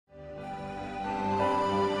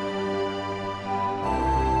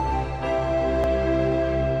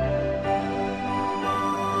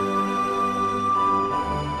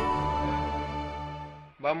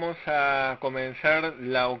Vamos a comenzar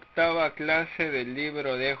la octava clase del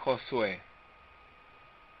libro de Josué.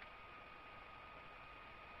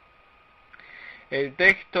 El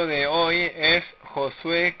texto de hoy es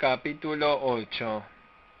Josué capítulo 8.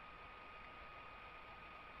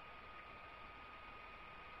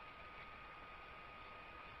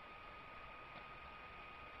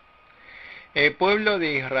 El pueblo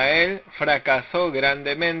de Israel fracasó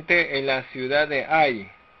grandemente en la ciudad de Ai.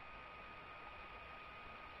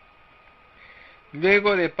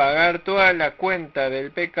 Luego de pagar toda la cuenta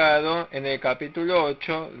del pecado, en el capítulo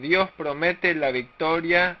 8, Dios promete la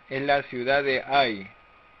victoria en la ciudad de Ai.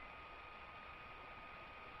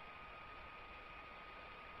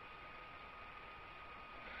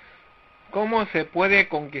 ¿Cómo se puede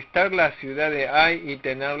conquistar la ciudad de Ai y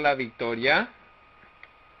tener la victoria?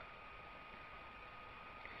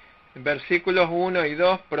 Versículos 1 y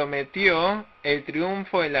 2 prometió el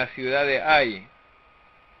triunfo en la ciudad de Ai.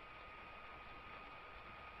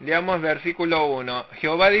 Leamos versículo 1.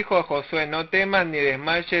 Jehová dijo a Josué: no temas ni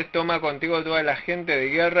desmayes, toma contigo toda la gente de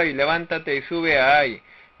guerra y levántate y sube a Ai.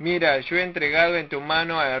 Mira, yo he entregado en tu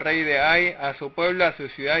mano al rey de Ai, a su pueblo, a su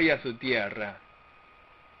ciudad y a su tierra.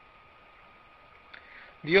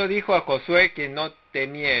 Dios dijo a Josué que no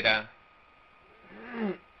temiera.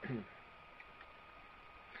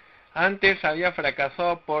 Antes había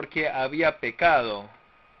fracasado porque había pecado.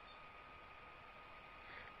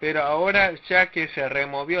 Pero ahora, ya que se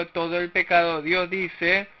removió todo el pecado, Dios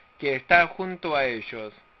dice que está junto a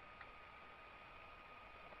ellos.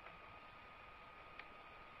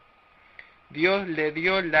 Dios le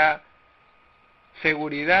dio la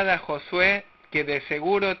seguridad a Josué que de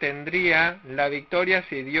seguro tendría la victoria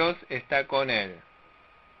si Dios está con él.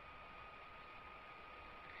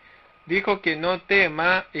 Dijo que no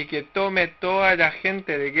tema y que tome toda la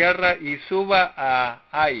gente de guerra y suba a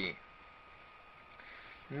Ai.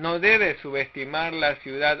 No debe subestimar la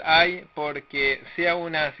ciudad Ai porque sea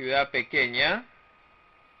una ciudad pequeña.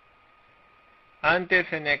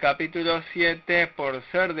 Antes, en el capítulo 7, por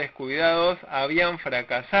ser descuidados, habían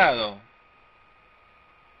fracasado.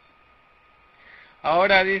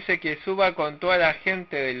 Ahora dice que suba con toda la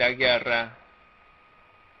gente de la guerra.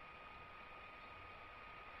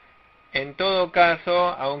 En todo caso,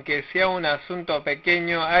 aunque sea un asunto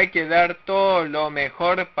pequeño, hay que dar todo lo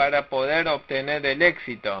mejor para poder obtener el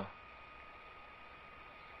éxito.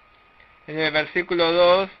 En el versículo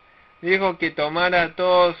 2, dijo que tomara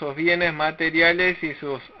todos sus bienes materiales y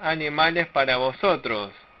sus animales para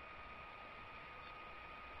vosotros.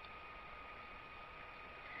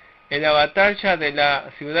 En la batalla de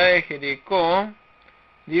la ciudad de Jericó,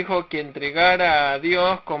 dijo que entregara a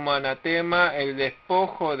Dios como anatema el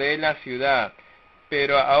despojo de la ciudad.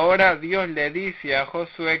 Pero ahora Dios le dice a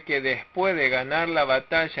Josué que después de ganar la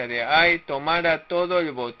batalla de Ai, tomara todo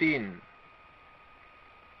el botín.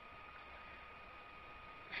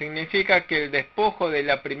 Significa que el despojo de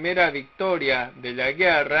la primera victoria de la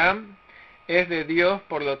guerra es de Dios,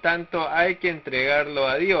 por lo tanto hay que entregarlo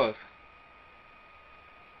a Dios.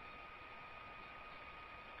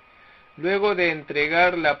 Luego de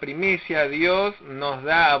entregar la primicia, Dios nos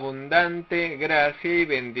da abundante gracia y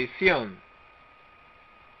bendición.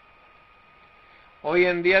 Hoy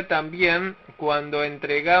en día también, cuando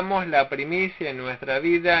entregamos la primicia en nuestra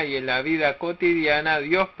vida y en la vida cotidiana,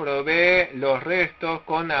 Dios provee los restos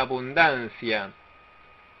con abundancia.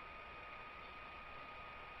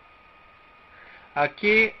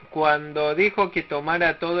 Aquí, cuando dijo que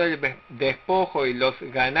tomara todo el despojo y los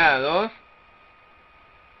ganados,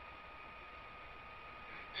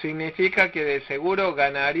 significa que de seguro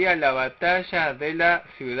ganaría la batalla de la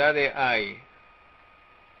ciudad de Ai.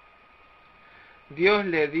 Dios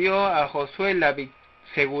le dio a Josué la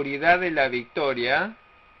seguridad de la victoria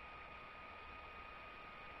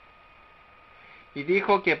y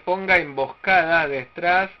dijo que ponga emboscada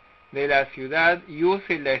detrás de la ciudad y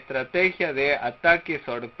use la estrategia de ataque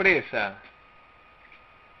sorpresa.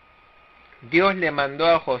 Dios le mandó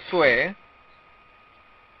a Josué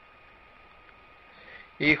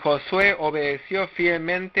y Josué obedeció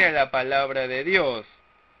fielmente a la palabra de Dios.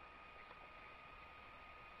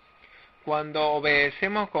 Cuando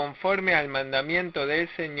obedecemos conforme al mandamiento del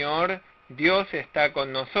Señor, Dios está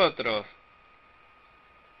con nosotros.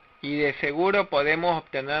 Y de seguro podemos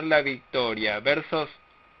obtener la victoria. Versos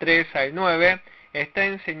 3 al 9 está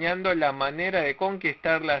enseñando la manera de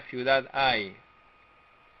conquistar la ciudad Ai.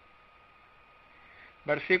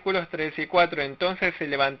 Versículos 3 y 4. Entonces se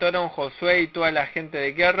levantaron Josué y toda la gente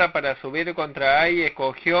de guerra para subir contra Ai.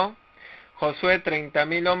 Escogió Josué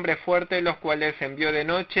 30,000 hombres fuertes, los cuales envió de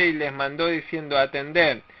noche y les mandó diciendo: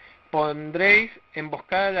 atended, Pondréis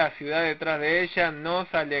emboscada a la ciudad detrás de ella, no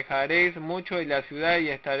os alejaréis mucho de la ciudad y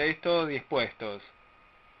estaréis todos dispuestos.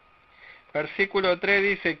 Versículo 3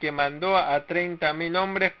 dice que mandó a 30.000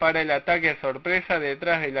 hombres para el ataque sorpresa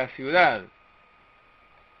detrás de la ciudad.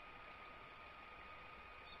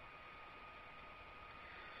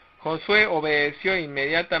 Josué obedeció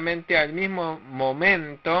inmediatamente al mismo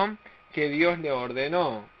momento que Dios le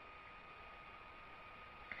ordenó.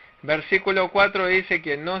 Versículo 4 dice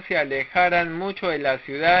que no se alejaran mucho de la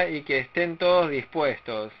ciudad y que estén todos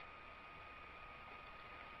dispuestos.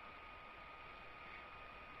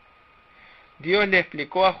 Dios le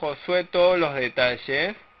explicó a Josué todos los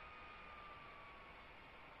detalles.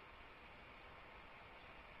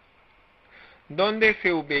 ¿Dónde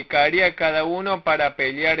se ubicaría cada uno para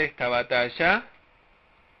pelear esta batalla?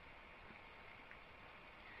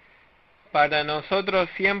 Para nosotros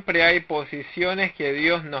siempre hay posiciones que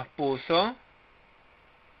Dios nos puso.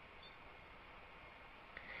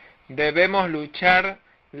 Debemos luchar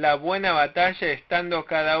la buena batalla estando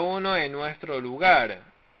cada uno en nuestro lugar.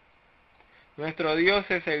 Nuestro Dios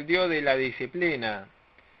es el Dios de la disciplina.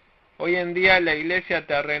 Hoy en día la iglesia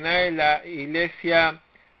terrenal es la iglesia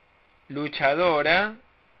luchadora.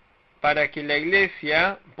 Para que la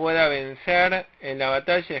iglesia pueda vencer en la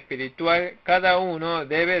batalla espiritual, cada uno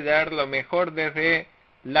debe dar lo mejor desde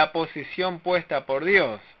la posición puesta por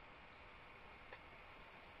Dios.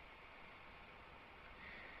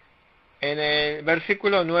 En el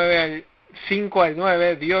versículo 5 al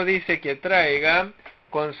 9, Dios dice que traiga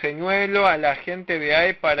con señuelo a la gente de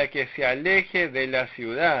Ai para que se aleje de la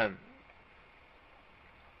ciudad.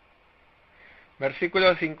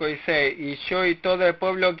 Versículos 5 y 6, y yo y todo el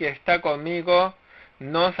pueblo que está conmigo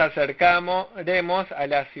nos acercaremos a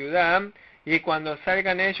la ciudad, y cuando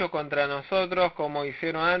salgan ellos contra nosotros, como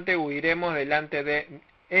hicieron antes, huiremos delante de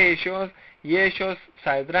ellos, y ellos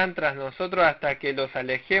saldrán tras nosotros hasta que los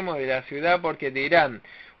alejemos de la ciudad, porque dirán,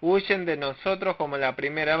 huyen de nosotros como la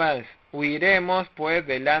primera vez, huiremos pues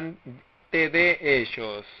delante de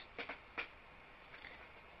ellos.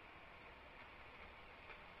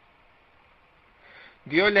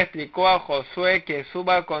 Dios le explicó a Josué que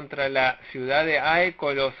suba contra la ciudad de Ai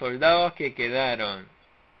con los soldados que quedaron.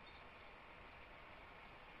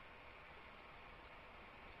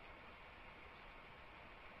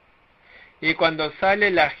 Y cuando sale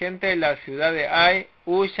la gente de la ciudad de Ai,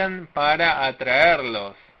 huyan para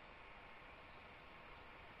atraerlos.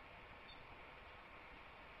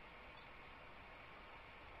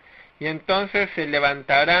 Y entonces se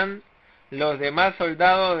levantarán los demás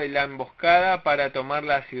soldados de la emboscada para tomar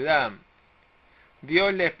la ciudad.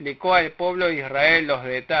 Dios le explicó al pueblo de Israel los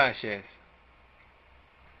detalles.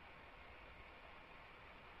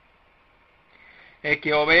 El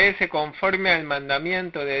que obedece conforme al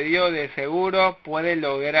mandamiento de Dios de seguro puede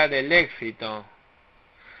lograr el éxito.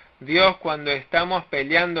 Dios, cuando estamos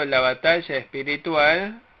peleando la batalla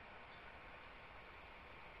espiritual,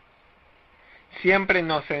 siempre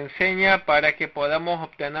nos enseña para que podamos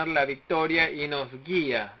obtener la victoria y nos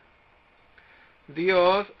guía.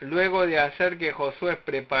 Dios, luego de hacer que Josué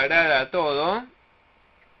preparara todo,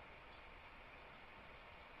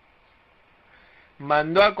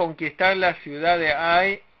 mandó a conquistar la ciudad de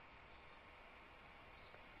Ai.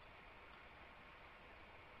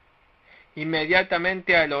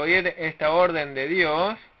 Inmediatamente al oír esta orden de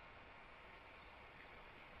Dios,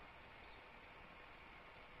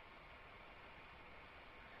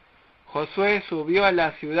 Josué subió a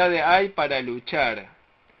la ciudad de Ai para luchar.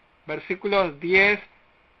 Versículos 10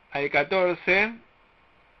 al 14.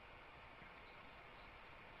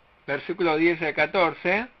 Versículo 10 al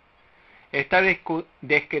 14. Está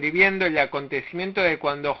describiendo el acontecimiento de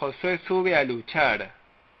cuando Josué sube a luchar.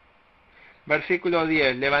 Versículo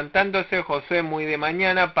 10. Levantándose Josué muy de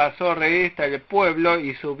mañana, pasó revista el pueblo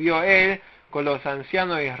y subió él con los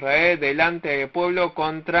ancianos de Israel delante del pueblo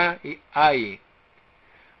contra Ai.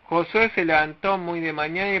 Josué se levantó muy de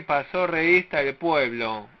mañana y pasó revista al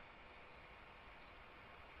pueblo.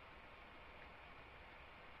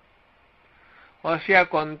 O sea,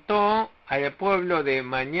 contó al pueblo de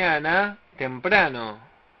mañana temprano.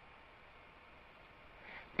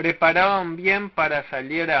 Preparaban bien para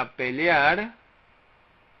salir a pelear,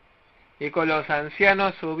 y con los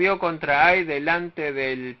ancianos subió contra Ai delante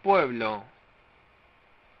del pueblo.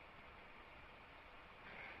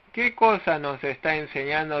 ¿Qué cosa nos está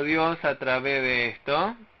enseñando Dios a través de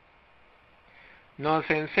esto? Nos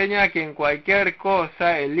enseña que en cualquier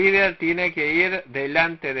cosa el líder tiene que ir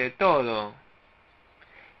delante de todo.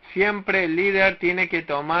 Siempre el líder tiene que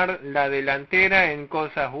tomar la delantera en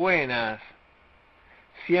cosas buenas.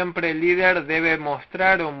 Siempre el líder debe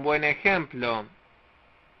mostrar un buen ejemplo.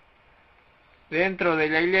 dentro de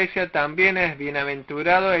la iglesia también es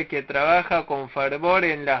bienaventurado el que trabaja con fervor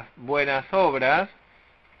en las buenas obras.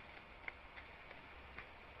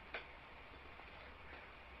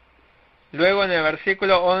 Luego en el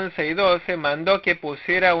versículo 11 y 12 mandó que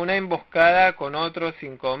pusiera una emboscada con otros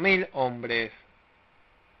 5.000 hombres.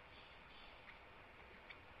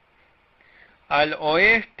 Al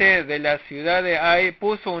oeste de la ciudad de Ai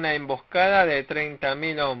puso una emboscada de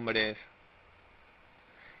 30.000 hombres.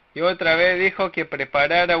 Y otra vez dijo que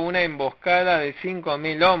preparara una emboscada de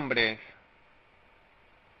 5.000 hombres.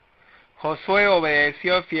 Josué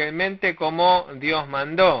obedeció fielmente como Dios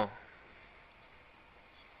mandó.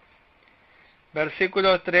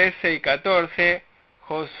 Versículos 13 y 14,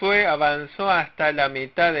 Josué avanzó hasta la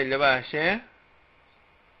mitad del valle.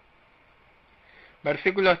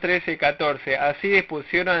 Versículos 13 y 14, así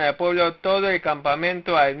dispusieron al pueblo todo el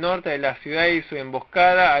campamento al norte de la ciudad y su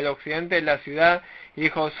emboscada al occidente de la ciudad, y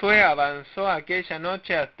Josué avanzó aquella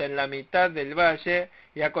noche hasta en la mitad del valle,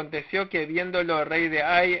 y aconteció que viéndolo el rey de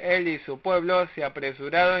Ai, él y su pueblo se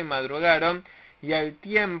apresuraron y madrugaron, y al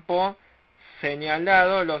tiempo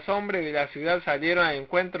señalado, los hombres de la ciudad salieron al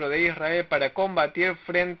encuentro de Israel para combatir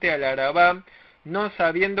frente al Arabá, no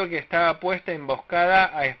sabiendo que estaba puesta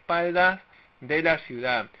emboscada a espaldas de la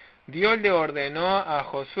ciudad. Dios le ordenó a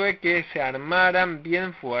Josué que se armaran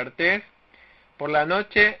bien fuertes. Por la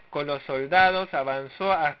noche, con los soldados,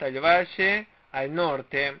 avanzó hasta el valle al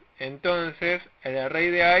norte. Entonces, el rey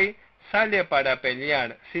de Ai sale para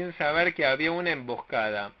pelear, sin saber que había una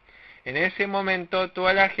emboscada. En ese momento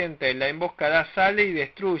toda la gente de la emboscada sale y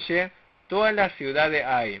destruye toda la ciudad de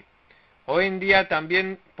Ai. Hoy en día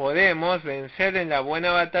también podemos vencer en la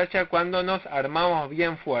buena batalla cuando nos armamos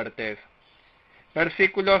bien fuertes.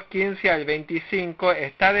 Versículos 15 al 25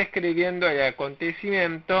 está describiendo el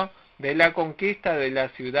acontecimiento de la conquista de la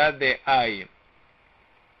ciudad de Ai.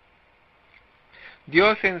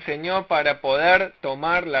 Dios enseñó para poder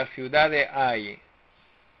tomar la ciudad de Ai.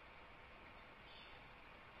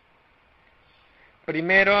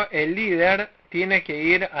 Primero, el líder tiene que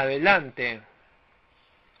ir adelante.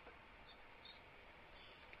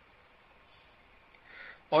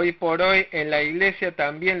 Hoy por hoy en la iglesia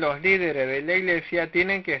también los líderes de la iglesia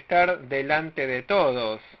tienen que estar delante de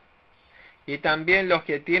todos. Y también los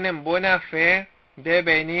que tienen buena fe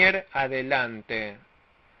deben ir adelante.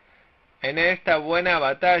 En esta buena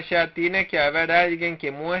batalla tiene que haber alguien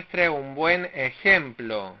que muestre un buen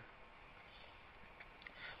ejemplo.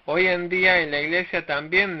 Hoy en día en la iglesia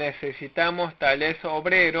también necesitamos tales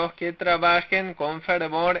obreros que trabajen con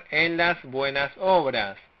fervor en las buenas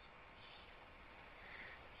obras.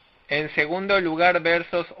 En segundo lugar,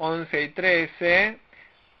 versos 11 y 13,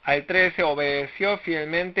 al 13 obedeció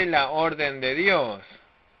fielmente la orden de Dios.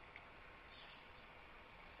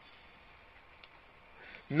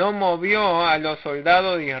 No movió a los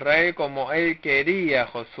soldados de Israel como él quería,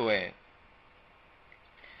 Josué.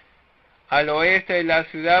 Al oeste de la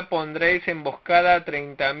ciudad pondréis emboscada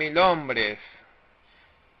 30.000 hombres.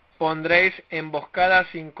 Pondréis emboscada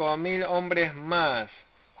 5.000 hombres más.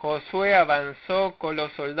 Josué avanzó con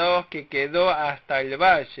los soldados que quedó hasta el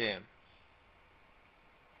valle.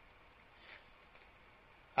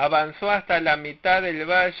 Avanzó hasta la mitad del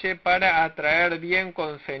valle para atraer bien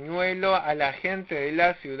con señuelo a la gente de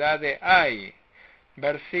la ciudad de Ai.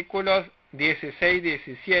 Versículos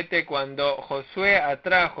 16-17, cuando Josué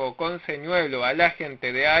atrajo con señuelo a la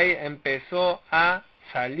gente de Ai, empezó a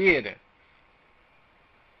salir.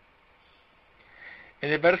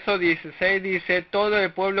 En el verso 16 dice, todo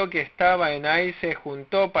el pueblo que estaba en Ai se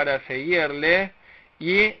juntó para seguirle,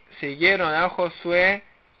 y siguieron a Josué,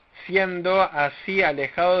 siendo así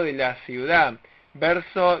alejado de la ciudad.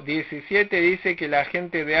 Verso 17 dice que la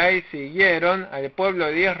gente de Ai siguieron al pueblo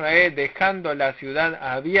de Israel dejando la ciudad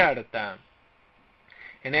abierta.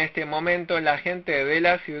 En este momento la gente de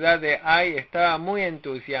la ciudad de Ai estaba muy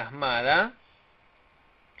entusiasmada.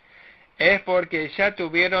 Es porque ya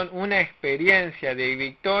tuvieron una experiencia de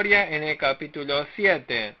victoria en el capítulo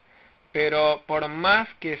 7. Pero por más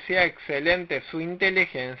que sea excelente su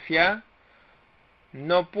inteligencia,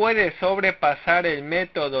 no puede sobrepasar el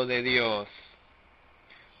método de Dios.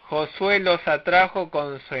 Josué los atrajo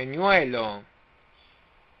con señuelo.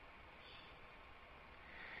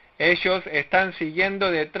 Ellos están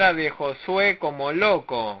siguiendo detrás de Josué como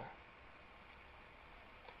loco.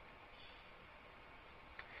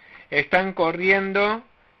 Están corriendo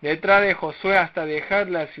detrás de Josué hasta dejar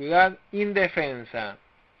la ciudad indefensa.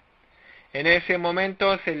 En ese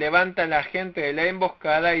momento se levanta la gente de la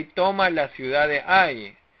emboscada y toma la ciudad de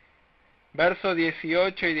Ai. Versos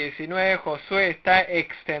 18 y 19, Josué está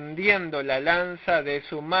extendiendo la lanza de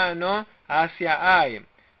su mano hacia Ai.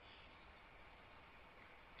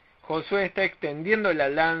 Josué está extendiendo la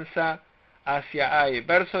lanza hacia Ai.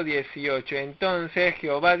 Verso 18. Entonces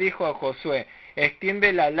Jehová dijo a Josué: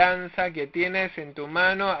 extiende la lanza que tienes en tu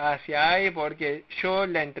mano hacia Ai, porque yo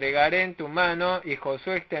la entregaré en tu mano. Y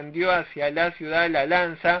Josué extendió hacia la ciudad la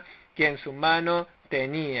lanza que en su mano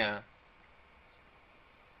tenía.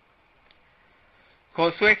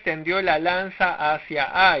 Josué extendió la lanza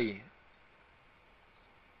hacia Ai.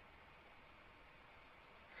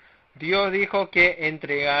 Dios dijo que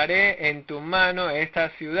entregaré en tu mano esta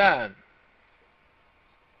ciudad.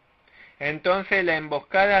 Entonces la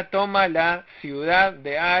emboscada toma la ciudad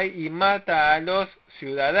de Ai y mata a los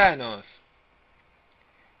ciudadanos.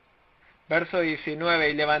 Verso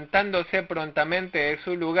 19. Y levantándose prontamente de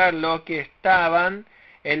su lugar los que estaban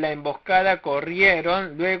en la emboscada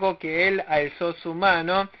corrieron, luego que él alzó su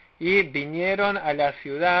mano, y vinieron a la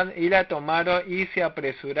ciudad y la tomaron y se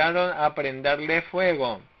apresuraron a prenderle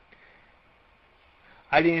fuego.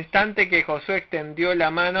 Al instante que Josué extendió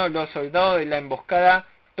la mano, los soldados de la emboscada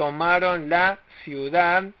tomaron la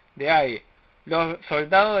ciudad de Ai. Los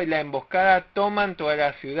soldados de la emboscada toman toda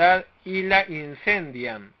la ciudad y la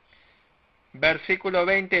incendian. Versículo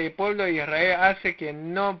 20. El pueblo de Israel hace que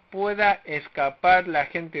no pueda escapar la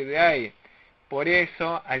gente de Ai. Por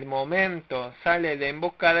eso, al momento, sale de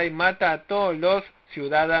emboscada y mata a todos los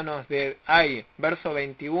ciudadanos de Ai. Verso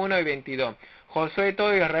 21 y 22. Josué y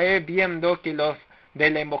todo Israel, viendo que los de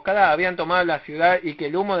la emboscada habían tomado la ciudad y que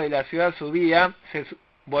el humo de la ciudad subía, se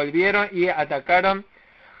volvieron y atacaron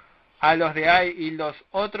a los de Ai, y los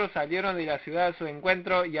otros salieron de la ciudad a su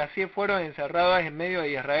encuentro, y así fueron encerrados en medio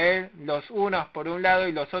de Israel, los unos por un lado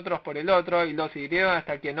y los otros por el otro, y los hirieron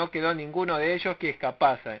hasta que no quedó ninguno de ellos que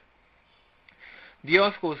escapase.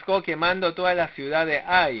 Dios juzgó quemando toda la ciudad de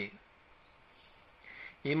Ai,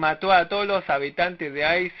 y mató a todos los habitantes de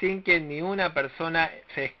Ai sin que ni una persona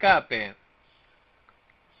se escape.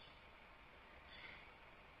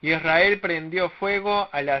 Israel prendió fuego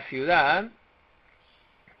a la ciudad,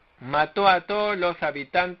 mató a todos los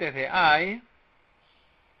habitantes de Ai,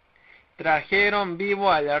 trajeron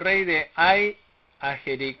vivo al rey de Ai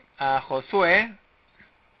a Josué.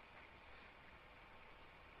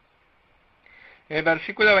 El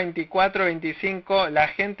versículo 24-25, la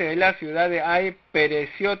gente de la ciudad de Ai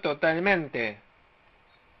pereció totalmente.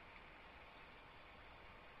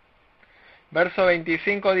 Verso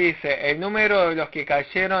 25 dice: el número de los que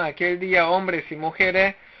cayeron aquel día, hombres y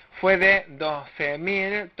mujeres, fue de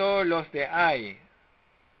 12.000, todos los de Ai.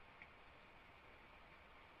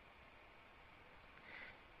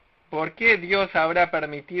 ¿Por qué Dios habrá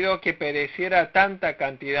permitido que pereciera tanta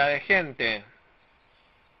cantidad de gente?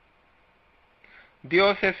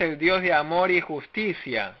 Dios es el Dios de amor y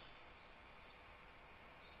justicia.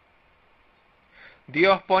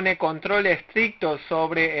 Dios pone control estricto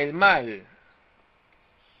sobre el mal.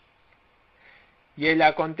 Y el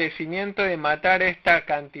acontecimiento de matar esta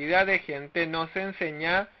cantidad de gente nos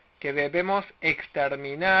enseña que debemos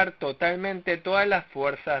exterminar totalmente todas las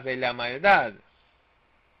fuerzas de la maldad.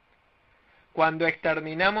 Cuando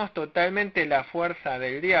exterminamos totalmente la fuerza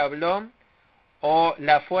del diablo o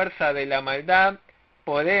la fuerza de la maldad,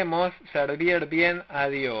 podemos servir bien a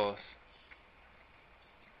Dios.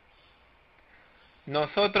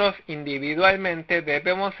 Nosotros individualmente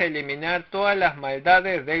debemos eliminar todas las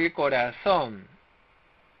maldades del corazón.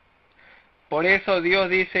 Por eso Dios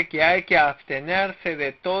dice que hay que abstenerse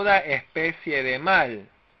de toda especie de mal.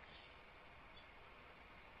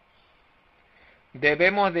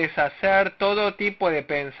 Debemos deshacer todo tipo de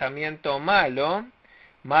pensamiento malo,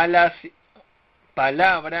 malas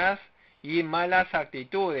palabras y malas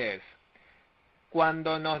actitudes.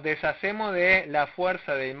 Cuando nos deshacemos de la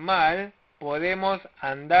fuerza del mal, podemos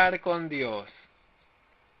andar con Dios.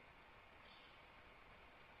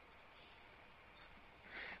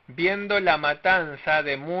 Viendo la matanza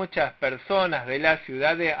de muchas personas de la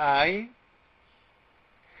ciudad de Ai,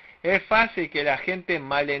 es fácil que la gente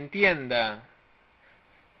malentienda.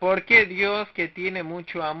 ¿Por qué Dios, que tiene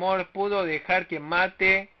mucho amor, pudo dejar que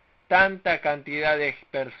mate tanta cantidad de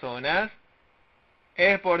personas?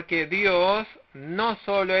 Es porque Dios no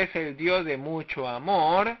solo es el Dios de mucho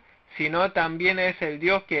amor, sino también es el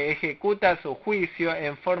Dios que ejecuta su juicio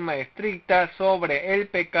en forma estricta sobre el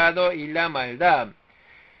pecado y la maldad.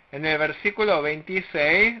 En el versículo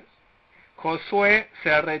 26, Josué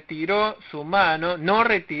no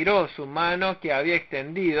retiró su mano que había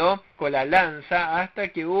extendido con la lanza hasta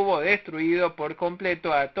que hubo destruido por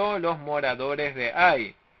completo a todos los moradores de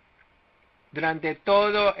Ai. Durante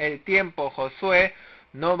todo el tiempo Josué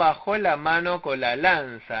no bajó la mano con la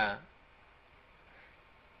lanza.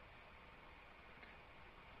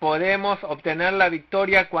 podemos obtener la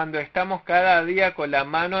victoria cuando estamos cada día con la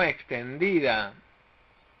mano extendida.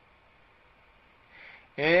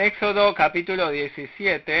 En Éxodo capítulo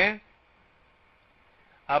 17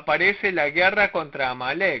 aparece la guerra contra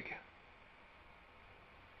Amalek.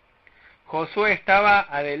 Josué estaba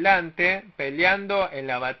adelante peleando en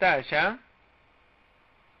la batalla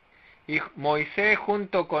y Moisés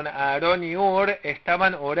junto con Aarón y Hur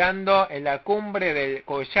estaban orando en la cumbre del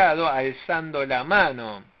collado alzando la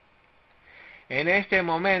mano. En este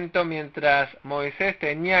momento, mientras Moisés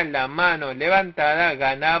tenía la mano levantada,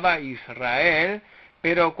 ganaba Israel,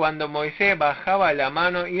 pero cuando Moisés bajaba la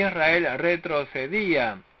mano, Israel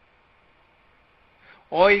retrocedía.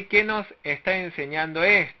 Hoy, ¿qué nos está enseñando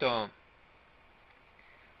esto?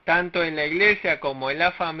 Tanto en la iglesia como en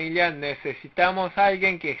la familia necesitamos a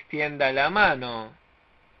alguien que extienda la mano.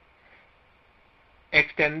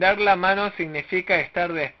 Extender la mano significa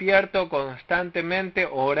estar despierto constantemente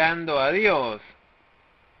orando a Dios.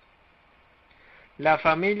 La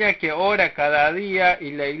familia que ora cada día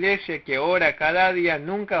y la iglesia que ora cada día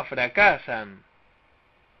nunca fracasan.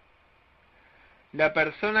 La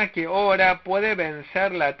persona que ora puede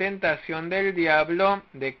vencer la tentación del diablo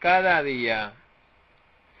de cada día.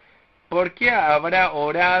 ¿Por qué habrá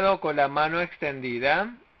orado con la mano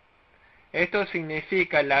extendida? Esto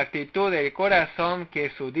significa la actitud del corazón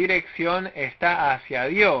que su dirección está hacia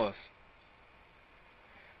Dios.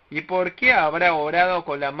 ¿Y por qué habrá orado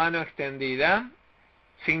con la mano extendida?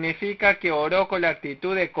 Significa que oró con la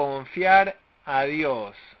actitud de confiar a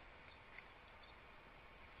Dios.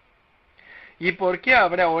 ¿Y por qué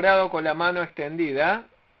habrá orado con la mano extendida?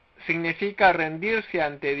 Significa rendirse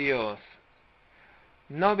ante Dios.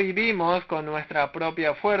 No vivimos con nuestra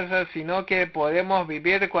propia fuerza, sino que podemos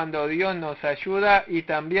vivir cuando Dios nos ayuda y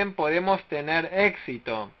también podemos tener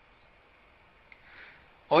éxito.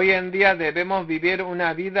 Hoy en día debemos vivir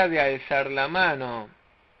una vida de alzar la mano.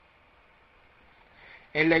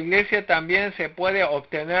 En la iglesia también se puede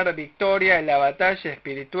obtener victoria en la batalla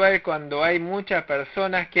espiritual cuando hay muchas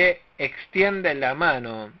personas que extienden la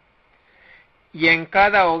mano. Y en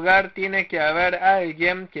cada hogar tiene que haber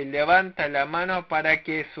alguien que levanta la mano para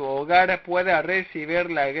que su hogar pueda recibir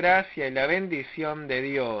la gracia y la bendición de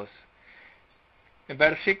Dios. En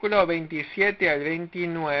versículo 27 al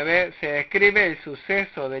 29 se describe el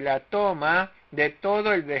suceso de la toma de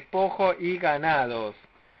todo el despojo y ganados.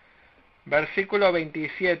 Versículo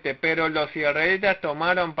 27, pero los israelitas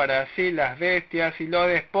tomaron para sí las bestias y los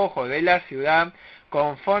despojos de la ciudad,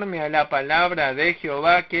 conforme a la palabra de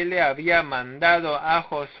Jehová que le había mandado a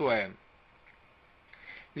Josué.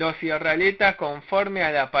 Los israelitas, conforme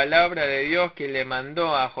a la palabra de Dios que le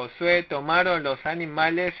mandó a Josué, tomaron los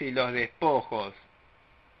animales y los despojos.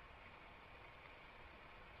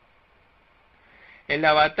 En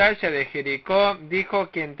la batalla de Jericó dijo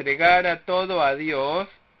que entregara todo a Dios,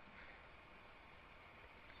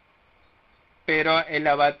 pero en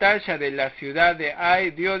la batalla de la ciudad de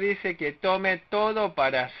Ai, Dios dice que tome todo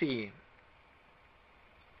para sí.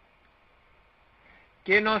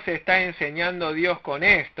 ¿Qué nos está enseñando Dios con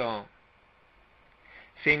esto?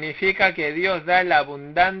 Significa que Dios da la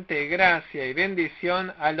abundante gracia y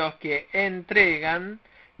bendición a los que entregan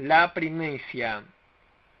la primicia.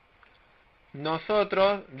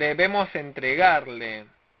 Nosotros debemos entregarle.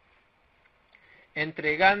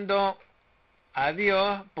 Entregando a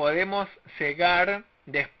Dios podemos cegar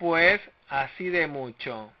después así de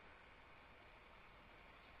mucho.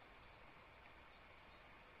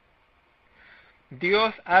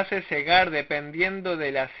 Dios hace cegar dependiendo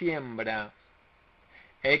de la siembra.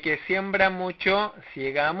 El que siembra mucho,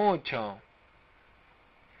 ciega mucho.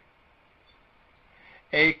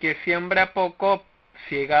 El que siembra poco,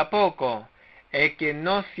 ciega poco. El que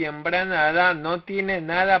no siembra nada, no tiene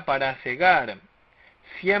nada para cegar.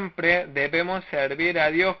 Siempre debemos servir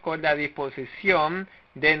a Dios con la disposición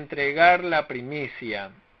de entregar la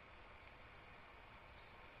primicia.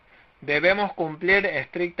 Debemos cumplir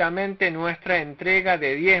estrictamente nuestra entrega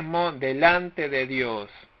de diezmo delante de Dios.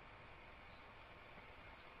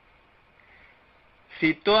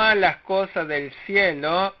 Si todas las cosas del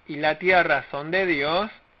cielo y la tierra son de Dios,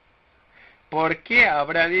 ¿por qué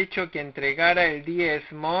habrá dicho que entregara el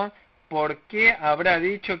diezmo? ¿Por qué habrá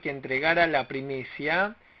dicho que entregara la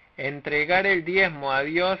primicia? Entregar el diezmo a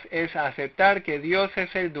Dios es aceptar que Dios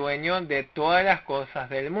es el dueño de todas las cosas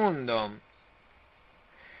del mundo.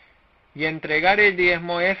 Y entregar el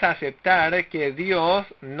diezmo es aceptar que Dios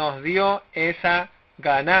nos dio esa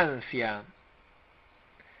ganancia.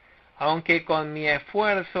 Aunque con mi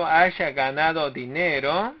esfuerzo haya ganado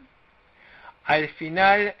dinero, al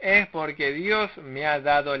final es porque Dios me ha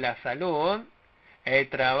dado la salud, el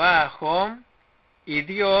trabajo y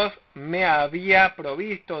Dios me había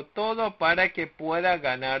provisto todo para que pueda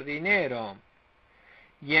ganar dinero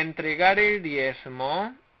y entregar el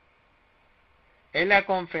diezmo en la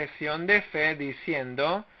confesión de fe,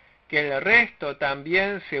 diciendo que el resto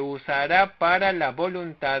también se usará para la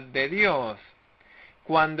voluntad de Dios.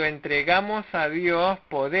 Cuando entregamos a Dios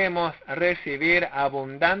podemos recibir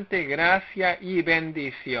abundante gracia y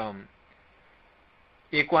bendición.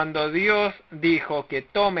 Y cuando Dios dijo que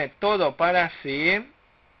tome todo para sí,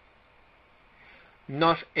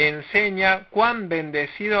 nos enseña cuán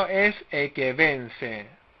bendecido es el que vence.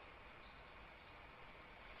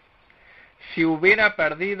 Si hubiera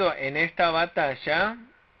perdido en esta batalla,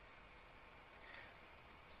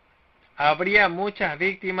 habría muchas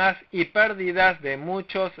víctimas y pérdidas de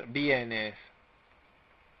muchos bienes.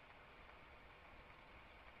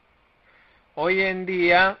 Hoy en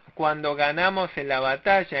día, cuando ganamos en la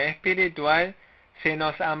batalla espiritual, se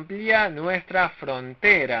nos amplía nuestra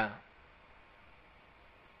frontera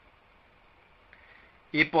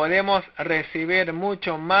y podemos recibir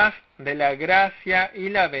mucho más de la gracia y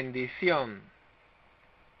la bendición.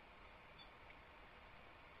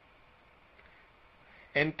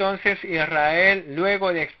 Entonces Israel,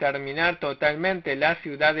 luego de exterminar totalmente la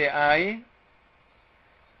ciudad de Ai,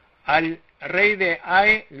 al rey de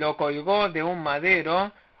Ai lo colgó de un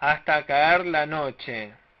madero hasta caer la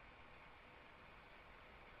noche.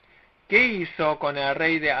 ¿Qué hizo con el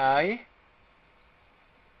rey de Ai?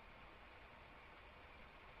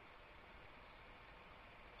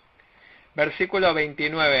 Versículo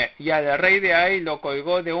 29. Y al rey de Ai lo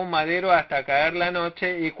colgó de un madero hasta caer la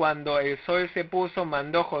noche, y cuando el sol se puso,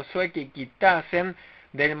 mandó Josué que quitasen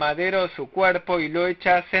del madero su cuerpo y lo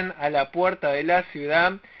echasen a la puerta de la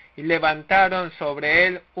ciudad, y levantaron sobre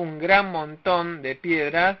él un gran montón de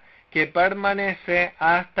piedras que permanece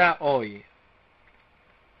hasta hoy.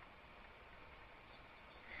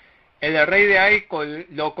 El rey de Ai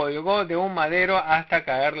lo colgó de un madero hasta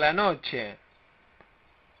caer la noche.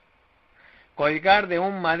 Colgar de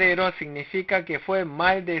un madero significa que fue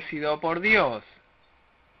maldecido por Dios.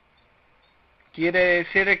 Quiere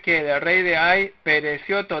decir que el rey de Ai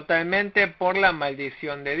pereció totalmente por la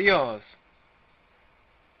maldición de Dios.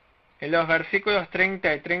 En los versículos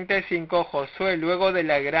 30 y 35, Josué, luego de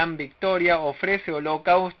la gran victoria, ofrece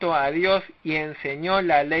holocausto a Dios y enseñó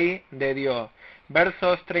la ley de Dios.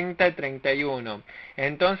 Versos 30 y 31.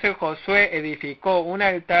 Entonces Josué edificó un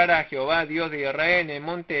altar a Jehová, Dios de Israel, en el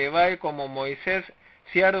monte Ebal, como Moisés,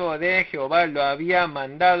 siervo de Jehová, lo había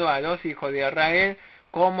mandado a los hijos de Israel,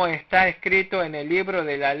 como está escrito en el libro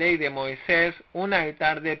de la ley de Moisés, un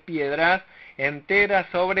altar de piedras enteras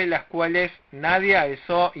sobre las cuales nadie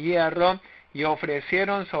alzó hierro, y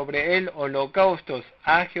ofrecieron sobre él holocaustos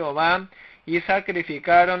a Jehová, y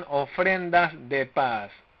sacrificaron ofrendas de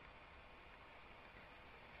paz.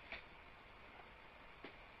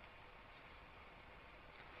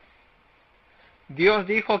 Dios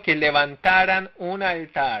dijo que levantaran un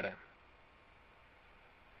altar.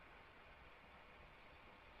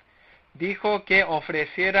 Dijo que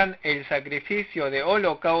ofrecieran el sacrificio de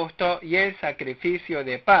holocausto y el sacrificio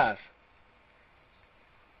de paz.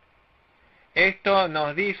 Esto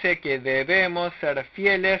nos dice que debemos ser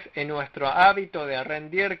fieles en nuestro hábito de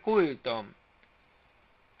rendir culto.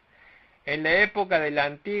 En la época del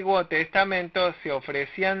Antiguo Testamento se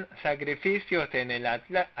ofrecían sacrificios en el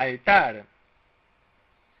altar.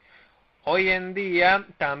 Hoy en día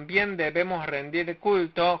también debemos rendir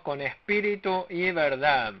culto con espíritu y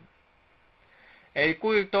verdad. El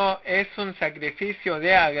culto es un sacrificio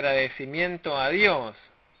de agradecimiento a Dios.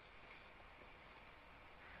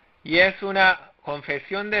 Y es una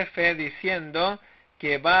confesión de fe diciendo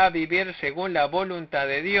que va a vivir según la voluntad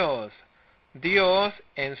de Dios. Dios,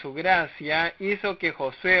 en su gracia, hizo que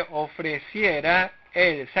Josué ofreciera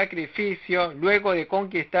el sacrificio luego de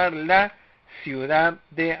conquistar la ciudad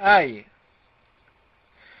de Ai.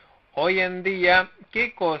 Hoy en día,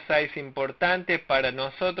 ¿qué cosa es importante para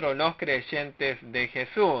nosotros los creyentes de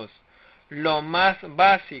Jesús? Lo más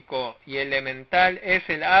básico y elemental es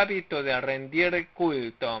el hábito de rendir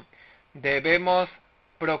culto. Debemos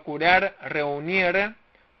procurar reunir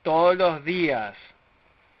todos los días.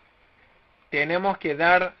 Tenemos que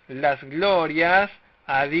dar las glorias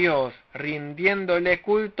a Dios, rindiéndole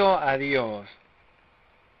culto a Dios.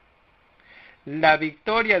 La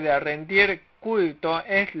victoria de rendir culto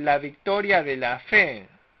es la victoria de la fe.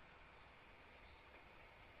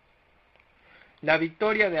 La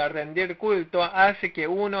victoria de rendir culto hace que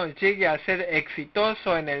uno llegue a ser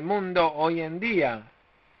exitoso en el mundo hoy en día.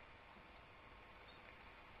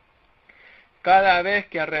 Cada vez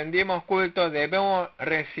que rendimos culto debemos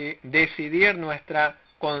decidir nuestra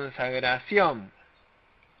consagración.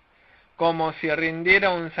 como si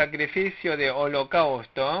rindiera un sacrificio de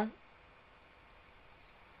holocausto,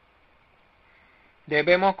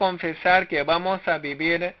 debemos confesar que vamos a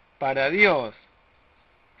vivir para Dios.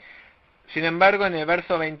 Sin embargo, en el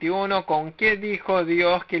verso 21, ¿con qué dijo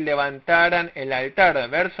Dios que levantaran el altar?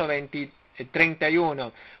 Verso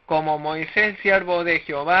 31, como Moisés, siervo de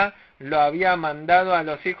Jehová, lo había mandado a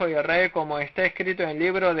los hijos de Israel, como está escrito en el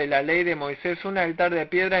libro de la ley de Moisés, un altar de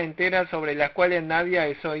piedra entera sobre las cuales nadie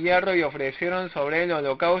alzó hierro, y ofrecieron sobre él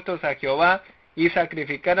holocaustos a Jehová, y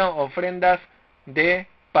sacrificaron ofrendas de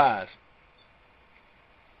paz.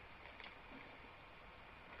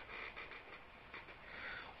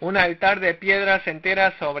 Un altar de piedras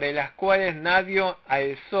enteras sobre las cuales nadie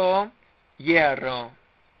alzó hierro.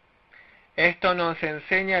 Esto nos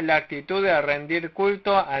enseña la actitud de rendir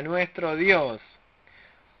culto a nuestro Dios.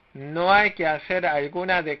 No hay que hacer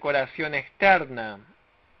alguna decoración externa.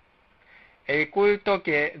 El culto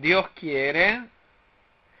que Dios quiere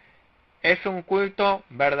es un culto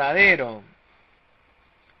verdadero.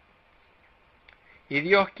 Y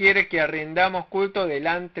Dios quiere que rindamos culto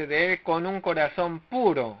delante de Él con un corazón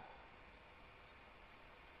puro.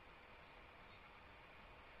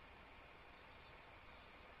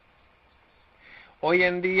 Hoy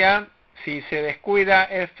en día, si se descuida,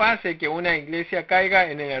 es fácil que una iglesia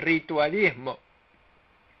caiga en el ritualismo.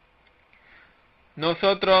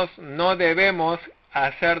 Nosotros no debemos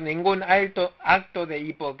hacer ningún acto de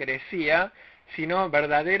hipocresía, sino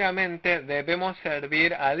verdaderamente debemos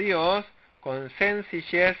servir a Dios con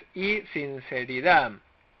sencillez y sinceridad.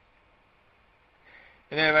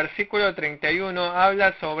 En el versículo 31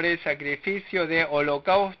 habla sobre el sacrificio de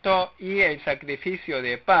holocausto y el sacrificio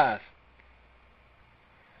de paz.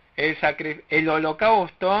 El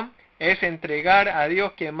holocausto es entregar a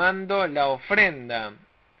Dios quemando la ofrenda.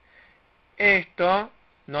 Esto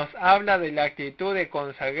nos habla de la actitud de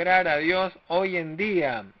consagrar a Dios hoy en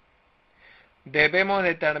día. Debemos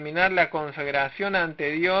determinar la consagración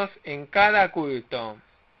ante Dios en cada culto.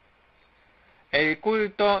 El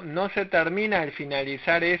culto no se termina al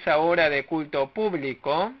finalizar esa hora de culto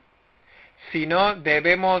público, sino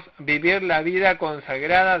debemos vivir la vida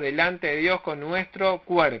consagrada delante de Dios con nuestro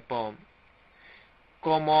cuerpo.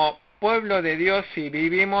 Como pueblo de Dios, si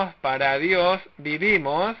vivimos para Dios,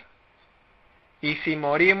 vivimos, y si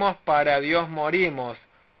morimos para Dios, morimos.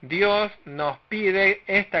 Dios nos pide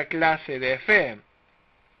esta clase de fe.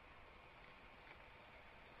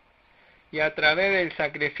 Y a través del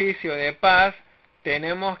sacrificio de paz,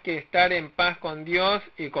 tenemos que estar en paz con Dios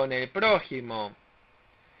y con el prójimo.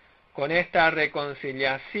 Con esta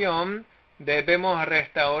reconciliación, debemos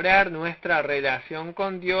restaurar nuestra relación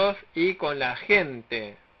con Dios y con la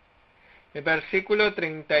gente. El versículo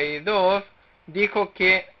 32 dijo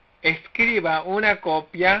que escriba una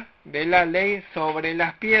copia de la ley sobre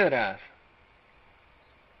las piedras.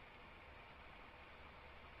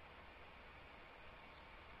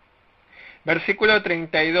 Versículo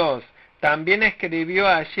 32. También escribió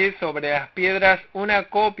allí sobre las piedras una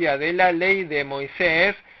copia de la ley de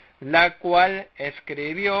Moisés, la cual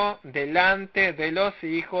escribió delante de los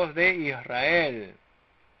hijos de Israel.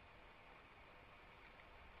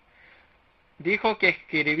 Dijo que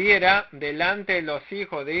escribiera delante de los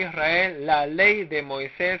hijos de Israel la ley de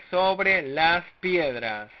Moisés sobre las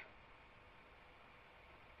piedras.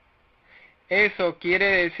 Eso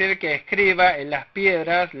quiere decir que escriba en las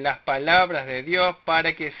piedras las palabras de Dios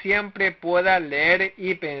para que siempre pueda leer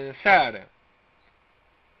y pensar.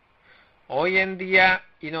 Hoy en día,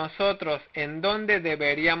 ¿y nosotros en dónde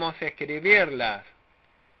deberíamos escribirlas?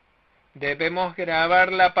 Debemos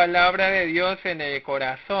grabar la palabra de Dios en el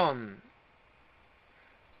corazón.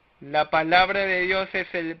 La palabra de Dios es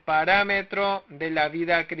el parámetro de la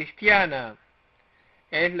vida cristiana.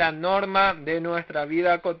 Es la norma de nuestra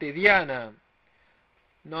vida cotidiana.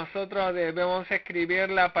 Nosotros debemos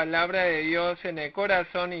escribir la palabra de Dios en el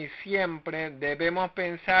corazón y siempre debemos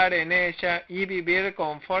pensar en ella y vivir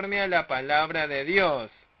conforme a la palabra de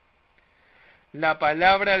Dios. La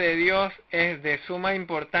palabra de Dios es de suma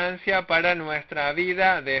importancia para nuestra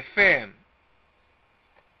vida de fe.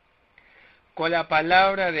 Con la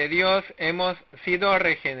palabra de Dios hemos sido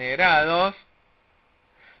regenerados.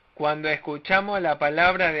 Cuando escuchamos la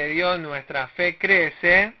palabra de Dios, nuestra fe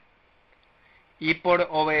crece, y por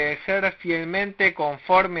obedecer fielmente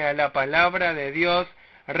conforme a la palabra de Dios,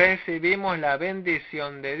 recibimos la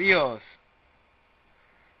bendición de Dios.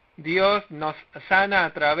 Dios nos sana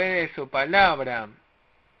a través de su palabra.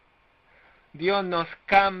 Dios nos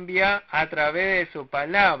cambia a través de su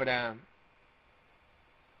palabra.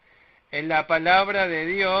 En la palabra de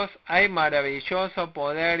Dios hay maravilloso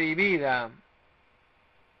poder y vida.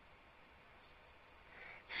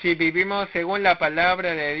 Si vivimos según la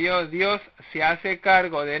palabra de Dios, Dios se hace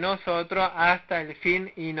cargo de nosotros hasta el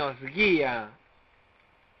fin y nos guía.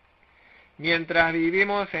 Mientras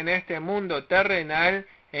vivimos en este mundo terrenal,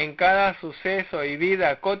 en cada suceso y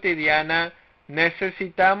vida cotidiana,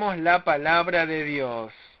 necesitamos la palabra de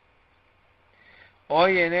Dios.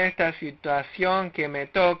 Hoy en esta situación que me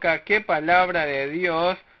toca, ¿qué palabra de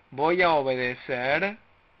Dios voy a obedecer?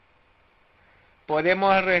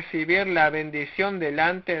 Podemos recibir la bendición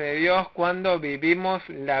delante de Dios cuando vivimos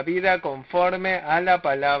la vida conforme a la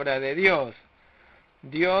palabra de Dios.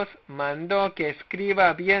 Dios mandó que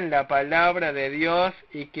escriba bien la palabra de Dios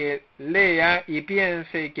y que lea y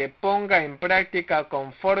piense y que ponga en práctica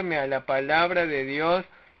conforme a la palabra de Dios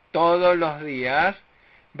todos los días.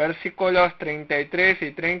 Versículos 33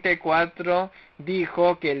 y 34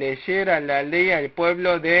 dijo que leyera la ley al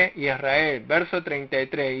pueblo de Israel. Verso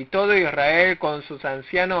 33, y todo Israel con sus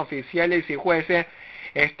ancianos oficiales y jueces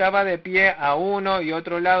estaba de pie a uno y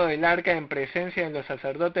otro lado del arca en presencia de los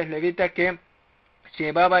sacerdotes levitas que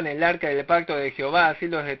llevaban el arca del pacto de Jehová, así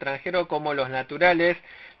los extranjeros como los naturales.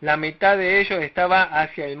 La mitad de ellos estaba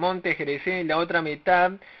hacia el monte Gerizim y la otra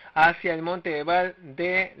mitad hacia el monte Ebal,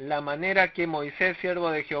 de la manera que Moisés,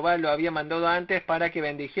 siervo de Jehová, lo había mandado antes para que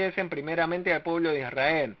bendijesen primeramente al pueblo de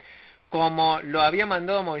Israel. Como lo había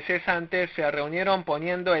mandado Moisés antes, se reunieron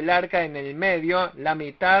poniendo el arca en el medio, la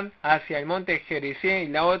mitad hacia el monte Gerizim y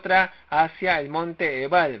la otra hacia el monte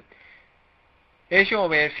Ebal. Ellos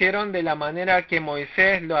obedecieron de la manera que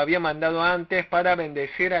Moisés lo había mandado antes para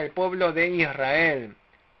bendecir al pueblo de Israel.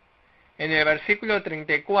 En el versículo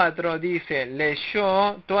 34 dice,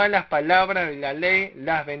 leyó todas las palabras de la ley,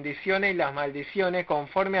 las bendiciones y las maldiciones,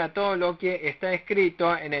 conforme a todo lo que está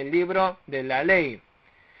escrito en el libro de la ley.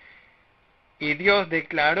 Y Dios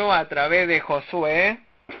declaró a través de Josué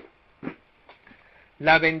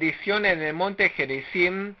la bendición en el monte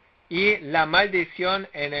Gerizim y la maldición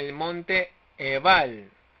en el monte Ebal.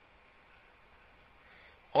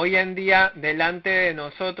 Hoy en día delante de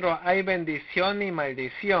nosotros hay bendición y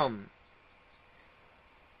maldición.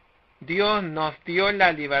 Dios nos dio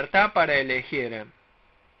la libertad para elegir.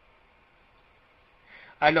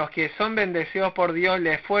 A los que son bendecidos por Dios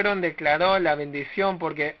les fueron declarados la bendición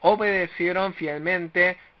porque obedecieron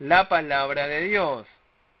fielmente la palabra de Dios.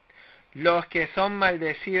 Los que son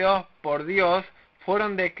maldecidos por Dios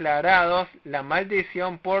fueron declarados la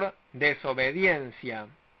maldición por desobediencia.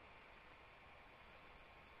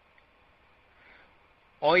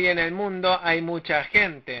 Hoy en el mundo hay mucha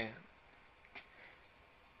gente,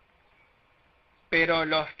 pero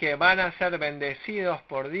los que van a ser bendecidos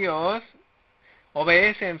por Dios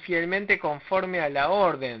obedecen fielmente conforme a la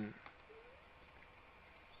orden.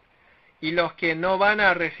 Y los que no van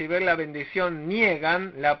a recibir la bendición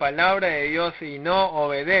niegan la palabra de Dios y no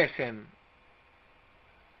obedecen.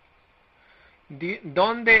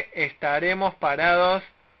 ¿Dónde estaremos parados?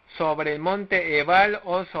 ¿Sobre el monte Ebal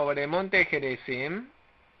o sobre el monte Gerizim?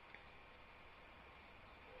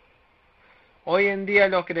 Hoy en día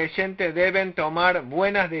los creyentes deben tomar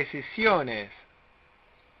buenas decisiones.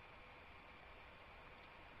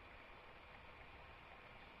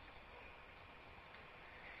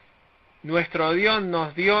 Nuestro Dios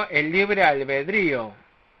nos dio el libre albedrío.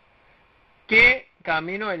 ¿Qué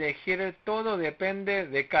camino elegir? Todo depende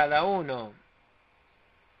de cada uno.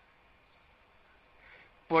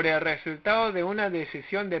 Por el resultado de una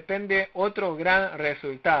decisión depende otro gran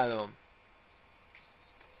resultado.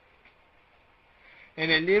 En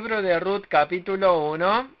el libro de Ruth capítulo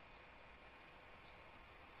 1,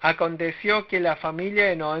 aconteció que la familia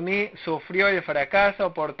de Noemí sufrió el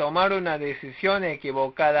fracaso por tomar una decisión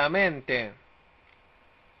equivocadamente.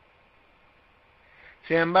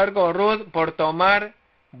 Sin embargo, Ruth, por tomar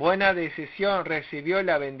buena decisión, recibió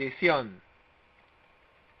la bendición.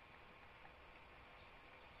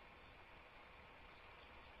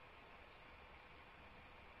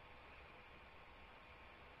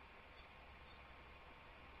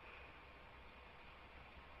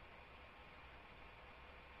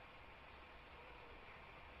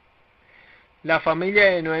 La familia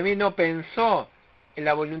de Noemí no pensó en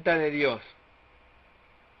la voluntad de Dios.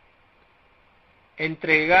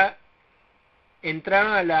 Entraron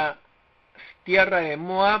a la tierra de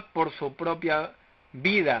Moab por su propia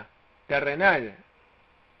vida terrenal.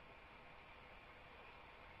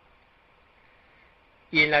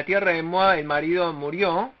 Y en la tierra de Moab el marido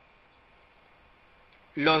murió.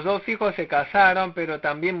 Los dos hijos se casaron, pero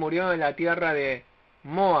también murieron en la tierra de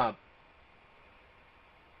Moab.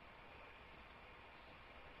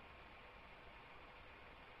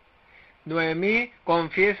 Noemí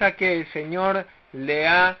confiesa que el Señor le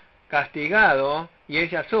ha castigado y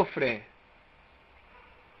ella sufre.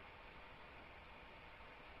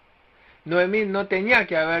 Noemí no tenía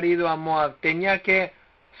que haber ido a Moab, tenía que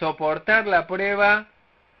soportar la prueba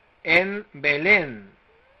en Belén.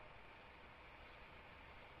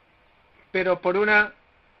 Pero por una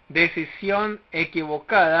decisión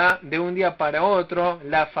equivocada, de un día para otro,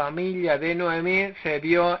 la familia de Noemí se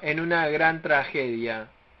vio en una gran tragedia.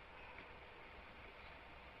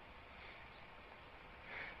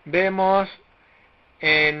 Vemos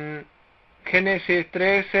en Génesis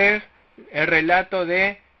 13 el relato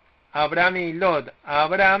de Abraham y Lot.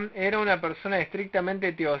 Abraham era una persona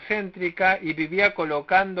estrictamente teocéntrica y vivía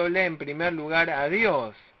colocándole en primer lugar a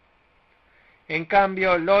Dios. En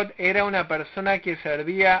cambio, Lot era una persona que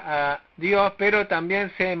servía a Dios, pero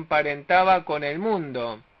también se emparentaba con el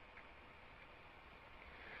mundo.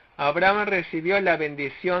 Abraham recibió la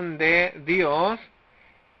bendición de Dios,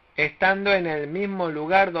 estando en el mismo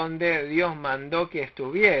lugar donde Dios mandó que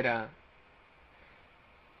estuviera.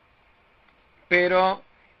 Pero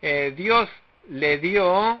Dios le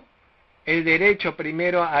dio el derecho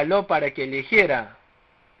primero a Lot para que eligiera.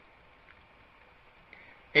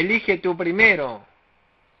 Elige tú primero.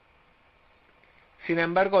 Sin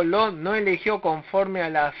embargo, Lot no eligió conforme a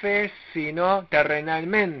la fe, sino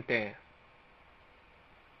terrenalmente.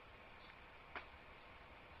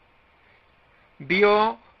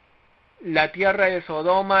 Vio la tierra de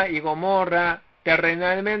Sodoma y Gomorra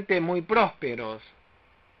terrenalmente muy prósperos.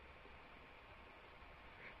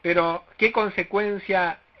 Pero, ¿qué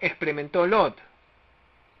consecuencia experimentó Lot?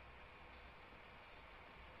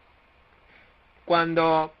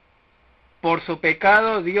 Cuando por su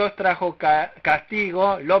pecado Dios trajo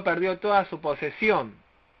castigo, Lot perdió toda su posesión.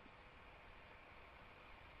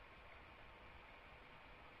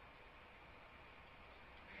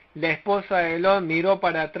 La esposa de Lot miró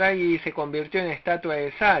para atrás y se convirtió en estatua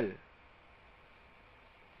de sal.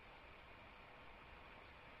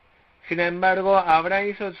 Sin embargo, Abraham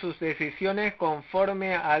hizo sus decisiones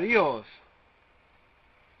conforme a Dios.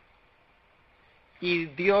 Y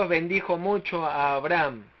Dios bendijo mucho a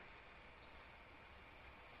Abraham.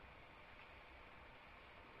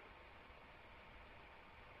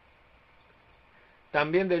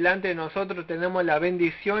 También delante de nosotros tenemos la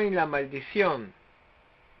bendición y la maldición.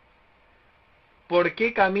 ¿Por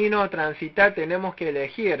qué camino transitar tenemos que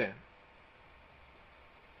elegir?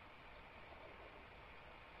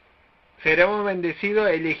 ¿Seremos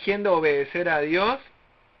bendecidos eligiendo obedecer a Dios?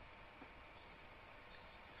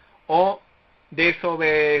 ¿O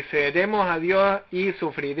desobedeceremos a Dios y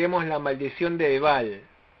sufriremos la maldición de Ebal?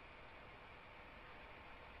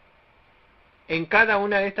 En cada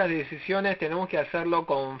una de estas decisiones tenemos que hacerlo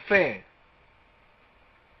con fe.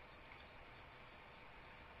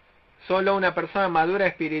 Solo una persona madura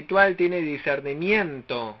espiritual tiene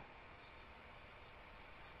discernimiento.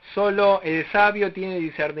 Solo el sabio tiene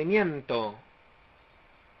discernimiento.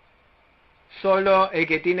 Solo el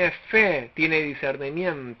que tiene fe tiene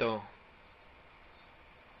discernimiento.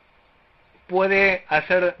 Puede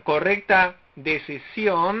hacer correcta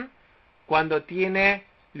decisión cuando tiene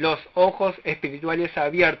los ojos espirituales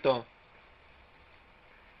abiertos.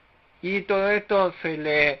 Y todo esto se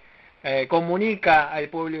le comunica al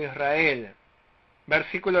pueblo de Israel.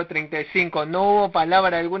 Versículo 35. No hubo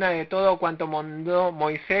palabra alguna de todo cuanto mandó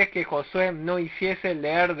Moisés que Josué no hiciese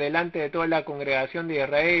leer delante de toda la congregación de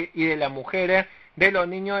Israel y de las mujeres, de los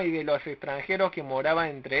niños y de los extranjeros que moraban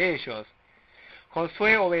entre ellos.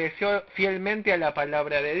 Josué obedeció fielmente a la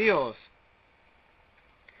palabra de Dios.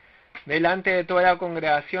 Delante de toda la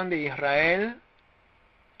congregación de Israel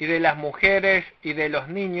y de las mujeres y de los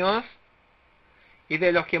niños y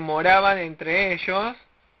de los que moraban entre ellos,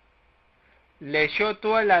 leyó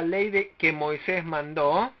toda la ley que Moisés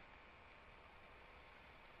mandó,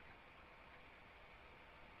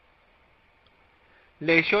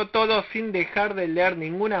 leyó todo sin dejar de leer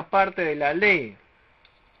ninguna parte de la ley.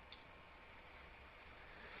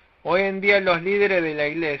 Hoy en día los líderes de la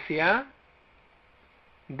iglesia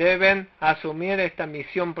deben asumir esta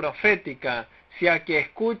misión profética, sea que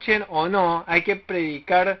escuchen o no, hay que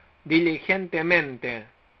predicar diligentemente.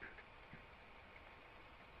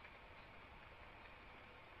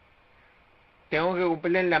 Tengo que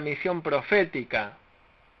cumplir la misión profética,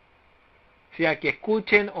 sea que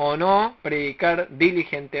escuchen o no, predicar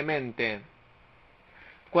diligentemente.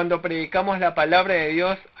 Cuando predicamos la palabra de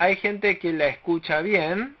Dios, hay gente que la escucha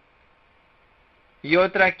bien y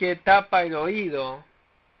otra que tapa el oído.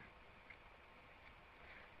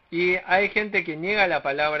 Y hay gente que niega la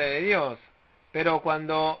palabra de Dios. Pero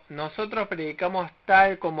cuando nosotros predicamos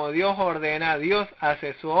tal como Dios ordena, Dios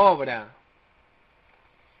hace su obra.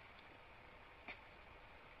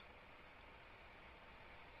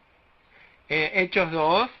 Hechos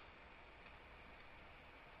 2,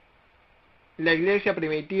 la iglesia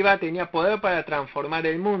primitiva tenía poder para transformar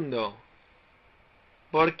el mundo?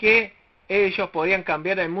 ¿Por qué ellos podían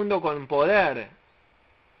cambiar el mundo con poder?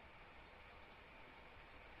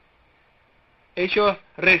 Ellos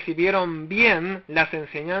recibieron bien las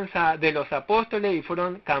enseñanzas de los apóstoles y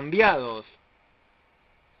fueron cambiados.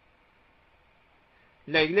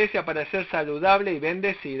 La iglesia, para ser saludable y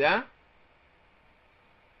bendecida,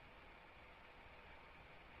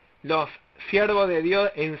 los siervos de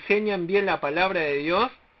Dios enseñan bien la palabra de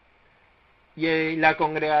Dios y la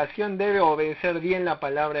congregación debe obedecer bien la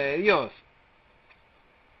palabra de Dios.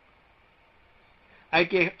 Hay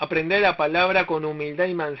que aprender la palabra con humildad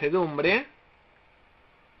y mansedumbre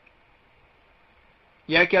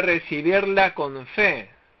y hay que recibirla con fe.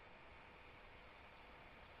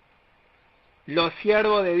 Los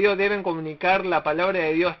siervos de Dios deben comunicar la palabra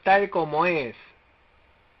de Dios tal como es.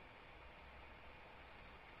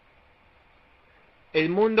 El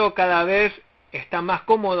mundo cada vez está más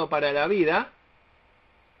cómodo para la vida,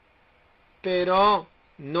 pero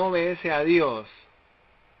no obedece a Dios.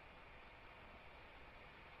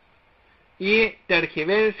 Y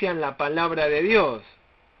tergiversan la palabra de Dios.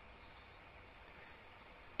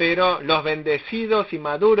 Pero los bendecidos y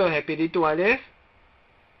maduros espirituales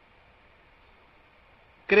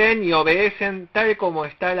creen y obedecen tal como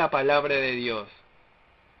está la palabra de Dios.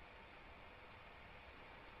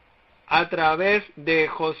 A través de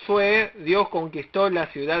Josué, Dios conquistó la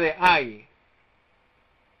ciudad de Ai.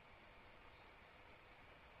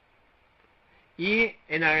 Y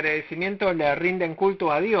en agradecimiento le rinden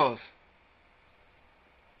culto a Dios.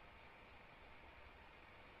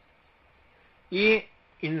 Y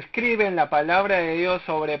inscriben la palabra de Dios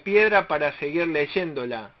sobre piedra para seguir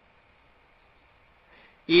leyéndola.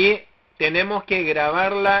 Y tenemos que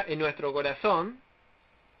grabarla en nuestro corazón,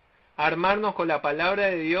 armarnos con la palabra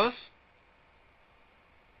de Dios,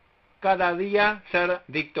 cada día ser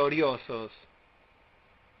victoriosos.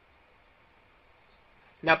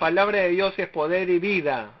 La palabra de Dios es poder y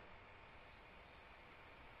vida,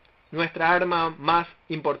 nuestra arma más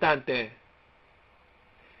importante.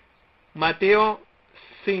 Mateo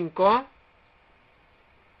 5,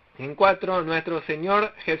 en 4, nuestro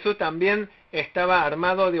Señor Jesús también estaba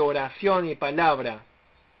armado de oración y palabra.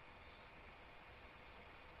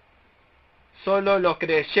 Solo los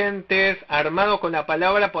creyentes armados con la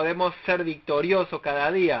palabra podemos ser victoriosos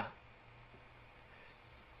cada día.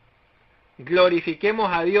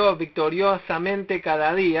 Glorifiquemos a Dios victoriosamente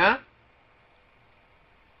cada día.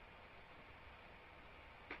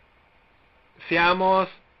 Seamos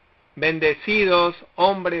bendecidos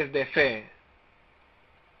hombres de fe.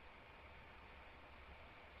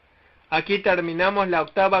 Aquí terminamos la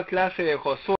octava clase de Josué.